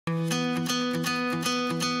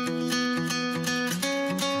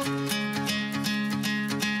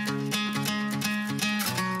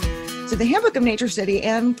So the Handbook of Nature Study,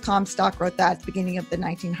 and Comstock wrote that at the beginning of the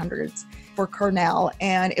 1900s for Cornell,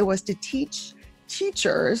 and it was to teach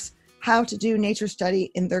teachers how to do nature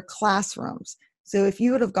study in their classrooms. So if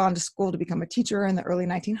you would have gone to school to become a teacher in the early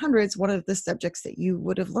 1900s, one of the subjects that you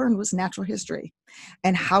would have learned was natural history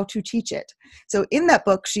and how to teach it. So in that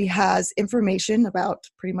book, she has information about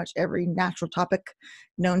pretty much every natural topic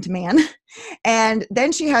known to man. And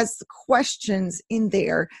then she has questions in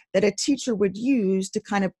there that a teacher would use to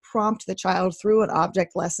kind of prompt the child through an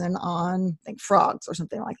object lesson on, I think, frogs or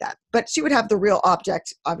something like that. But she would have the real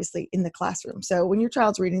object, obviously, in the classroom. So when your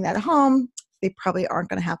child's reading that at home, they probably aren't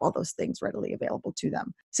going to have all those things readily available to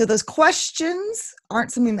them. So those questions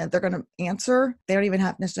aren't something that they're going to answer. They don't even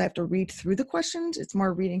necessarily have to read through the questions. It's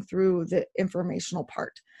more reading through the informational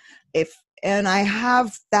part. And I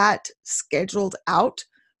have that scheduled out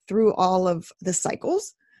through all of the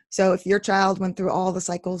cycles. So if your child went through all the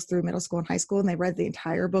cycles through middle school and high school and they read the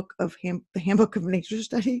entire book of the Handbook of Nature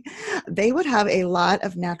Study, they would have a lot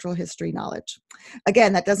of natural history knowledge.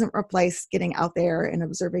 Again, that doesn't replace getting out there and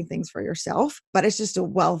observing things for yourself, but it's just a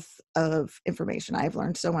wealth of information. I've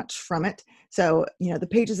learned so much from it. So, the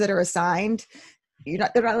pages that are assigned, they're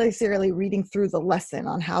not necessarily reading through the lesson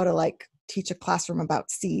on how to teach a classroom about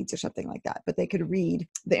seeds or something like that, but they could read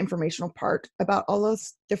the informational part about all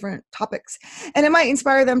those different topics. And it might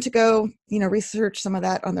inspire them to go, research some of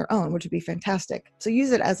that on their own, which would be fantastic. So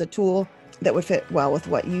use it as a tool that would fit well with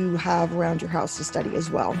what you have around your house to study as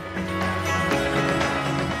well.